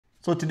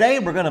So today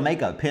we're going to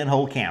make a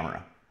pinhole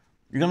camera.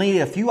 You're going to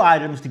need a few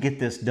items to get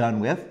this done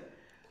with.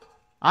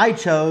 I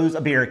chose a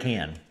beer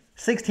can.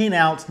 16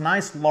 ounce,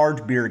 nice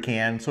large beer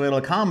can, so it'll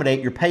accommodate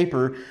your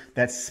paper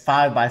that's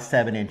 5 by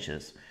 7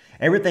 inches.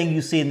 Everything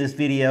you see in this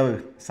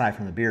video, aside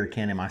from the beer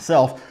can and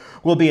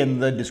myself, will be in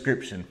the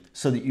description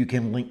so that you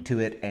can link to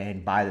it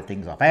and buy the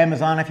things off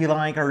Amazon if you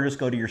like, or just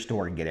go to your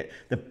store and get it.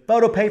 The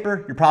photo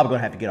paper, you're probably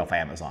gonna have to get off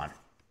Amazon.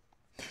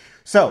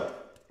 So,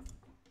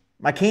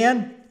 my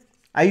can,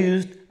 I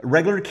used a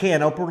regular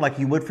can opener like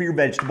you would for your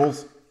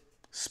vegetables,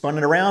 spun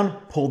it around,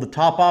 pulled the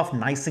top off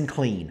nice and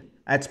clean.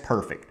 That's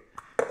perfect.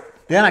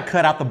 Then I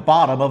cut out the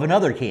bottom of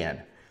another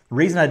can. The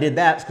reason I did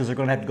that is because they're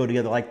going to have to go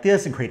together like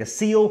this and create a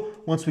seal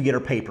once we get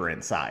our paper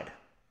inside.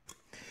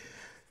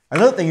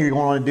 Another thing you're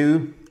going to want to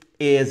do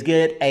is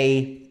get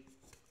a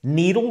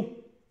needle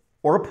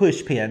or a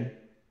push pin,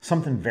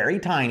 something very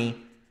tiny,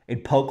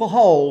 and poke a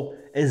hole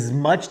as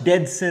much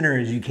dead center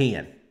as you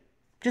can.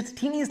 Just the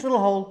teeniest little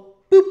hole.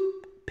 Boop.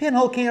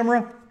 Pinhole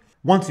camera.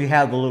 Once you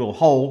have the little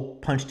hole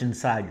punched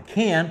inside your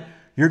can,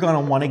 you're going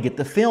to want to get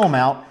the film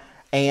out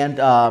and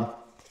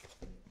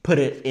put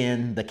it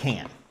in the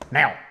can.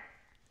 Now,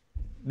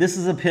 this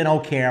is a pinhole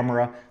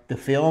camera. The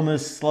film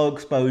is slow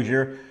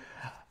exposure.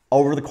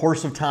 Over the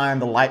course of time,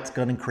 the light's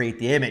going to create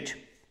the image.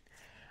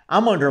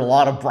 I'm under a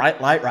lot of bright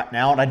light right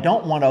now, and I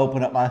don't want to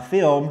open up my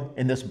film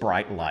in this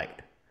bright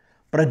light.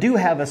 But I do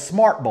have a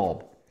smart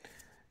bulb.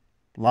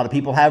 A lot of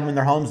people have them in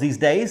their homes these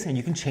days, and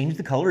you can change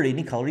the color to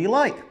any color you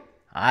like.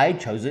 I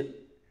chose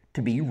it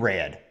to be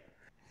red.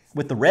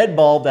 With the red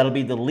bulb, that'll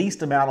be the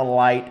least amount of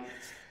light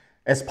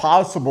as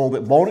possible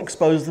that won't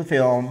expose the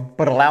film,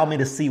 but allow me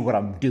to see what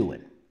I'm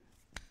doing.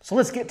 So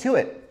let's get to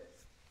it.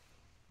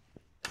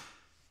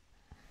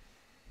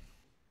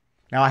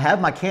 Now I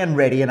have my can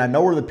ready and I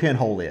know where the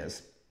pinhole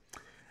is.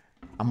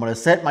 I'm going to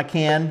set my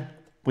can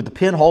with the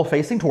pinhole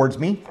facing towards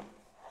me.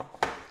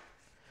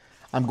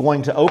 I'm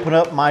going to open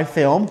up my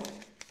film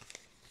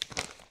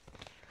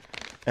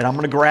and I'm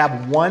going to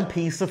grab one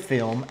piece of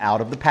film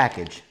out of the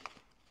package.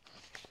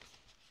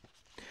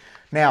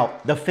 Now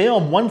the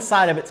film, one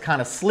side of it's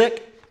kind of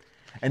slick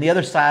and the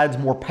other side's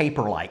more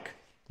paper-like.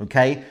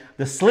 Okay,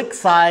 the slick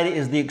side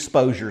is the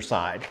exposure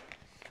side.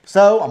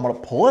 So I'm going to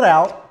pull it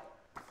out,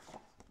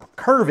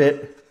 curve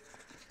it,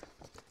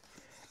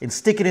 and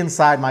stick it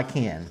inside my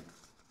can.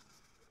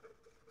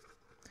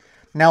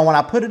 Now when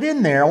I put it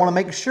in there, I want to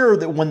make sure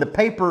that when the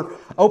paper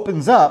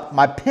opens up,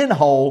 my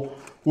pinhole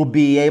will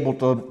be able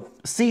to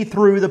see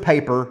through the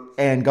paper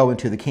and go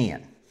into the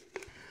can.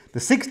 The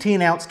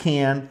 16 ounce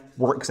can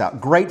works out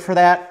great for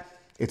that.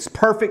 It's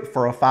perfect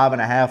for a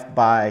 5.5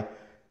 by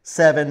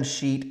 7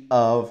 sheet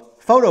of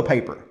photo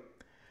paper.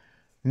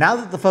 Now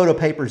that the photo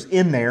paper's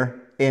in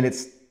there and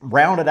it's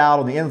rounded out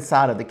on the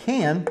inside of the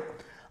can,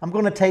 I'm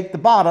going to take the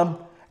bottom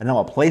and I'm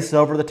going to place it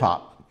over the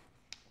top.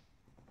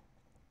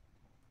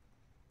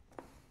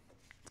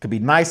 It's going to be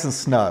nice and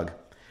snug.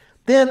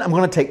 Then I'm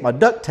going to take my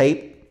duct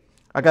tape.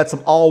 I got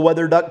some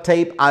all-weather duct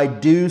tape. I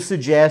do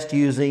suggest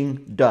using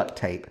duct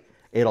tape.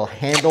 It'll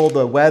handle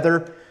the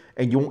weather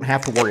and you won't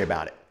have to worry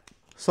about it.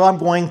 So I'm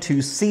going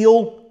to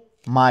seal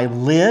my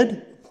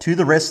lid to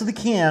the rest of the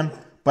can,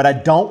 but I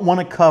don't want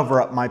to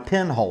cover up my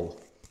pinhole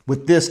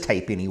with this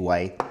tape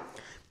anyway,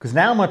 because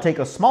now I'm going to take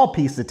a small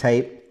piece of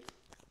tape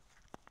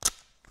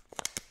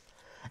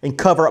and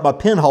cover up my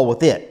pinhole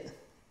with it.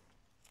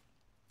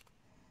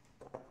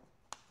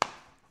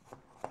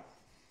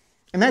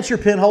 And that's your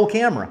pinhole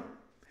camera.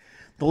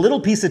 The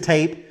little piece of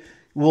tape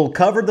will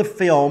cover the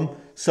film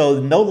so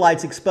no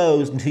light's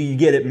exposed until you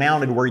get it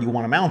mounted where you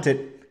want to mount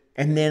it,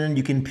 and then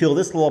you can peel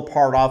this little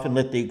part off and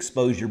let the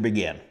exposure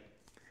begin.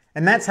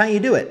 And that's how you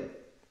do it.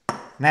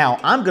 Now,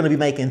 I'm going to be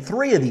making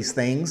 3 of these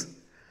things,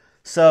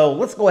 so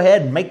let's go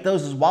ahead and make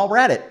those while we're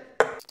at it.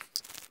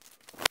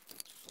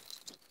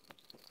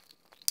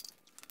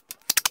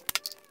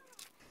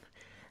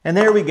 And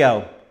there we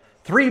go.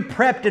 3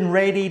 prepped and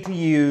ready to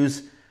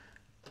use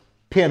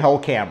pinhole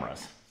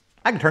cameras.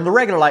 I can turn the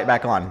regular light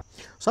back on.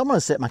 So I'm going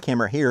to set my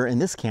camera here, and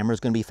this camera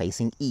is going to be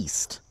facing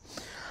east.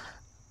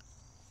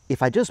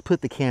 If I just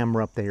put the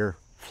camera up there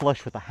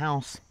flush with the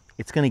house,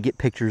 it's going to get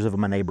pictures of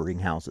my neighboring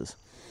houses.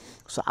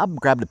 So I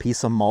grabbed a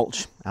piece of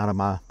mulch out of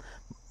my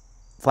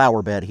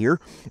flower bed here,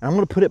 and I'm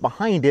going to put it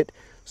behind it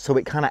so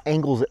it kind of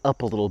angles it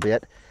up a little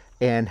bit,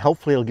 and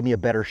hopefully it'll give me a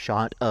better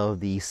shot of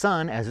the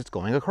sun as it's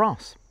going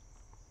across.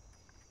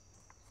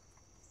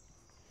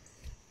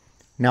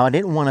 Now I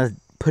didn't want to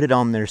put it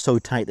on there so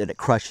tight that it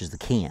crushes the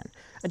can.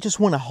 I just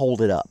want to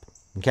hold it up,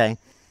 okay?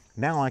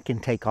 Now I can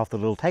take off the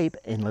little tape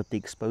and let the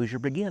exposure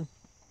begin.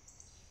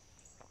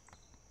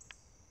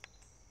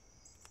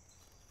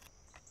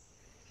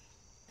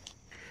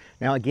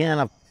 Now again,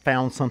 I've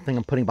found something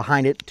I'm putting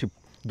behind it to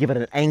give it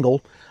an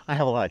angle. I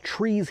have a lot of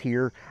trees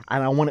here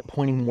and I want it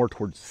pointing more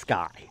towards the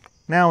sky.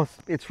 Now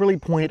it's really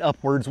pointed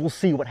upwards. We'll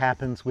see what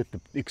happens with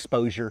the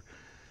exposure,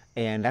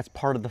 and that's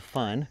part of the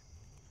fun.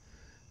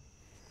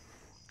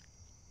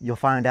 You'll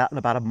find out in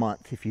about a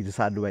month if you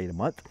decide to wait a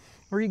month,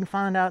 or you can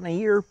find out in a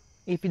year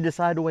if you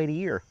decide to wait a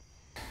year.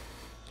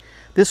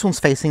 This one's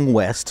facing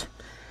west,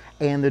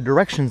 and the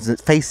directions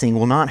it's facing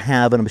will not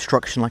have an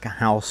obstruction like a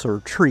house or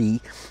a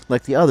tree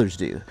like the others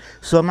do.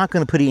 So I'm not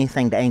going to put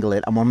anything to angle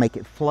it. I'm going to make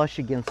it flush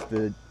against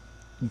the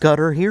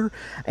gutter here,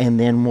 and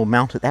then we'll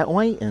mount it that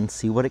way and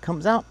see what it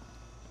comes out.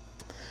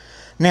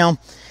 Now,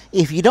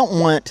 if you don't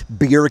want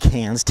beer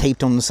cans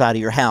taped on the side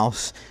of your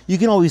house, you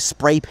can always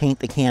spray paint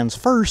the cans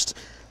first,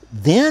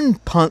 then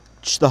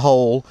punch the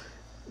hole,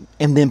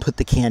 and then put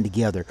the can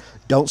together.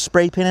 Don't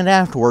spray paint it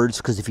afterwards,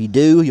 because if you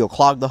do, you'll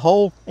clog the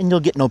hole and you'll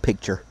get no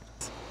picture.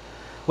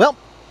 Well,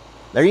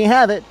 there you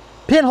have it.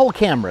 Pinhole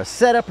camera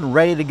set up and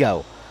ready to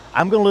go.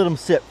 I'm going to let them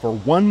sit for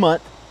 1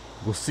 month.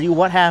 We'll see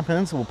what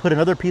happens. We'll put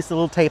another piece of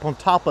little tape on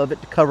top of it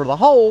to cover the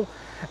hole,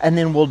 and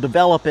then we'll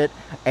develop it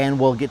and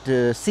we'll get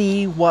to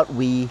see what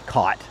we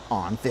caught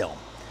on film.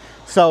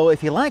 So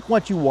if you like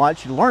what you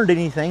watched, you learned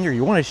anything, or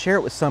you want to share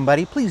it with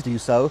somebody, please do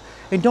so.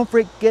 And don't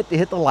forget to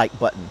hit the like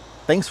button.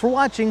 Thanks for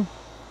watching.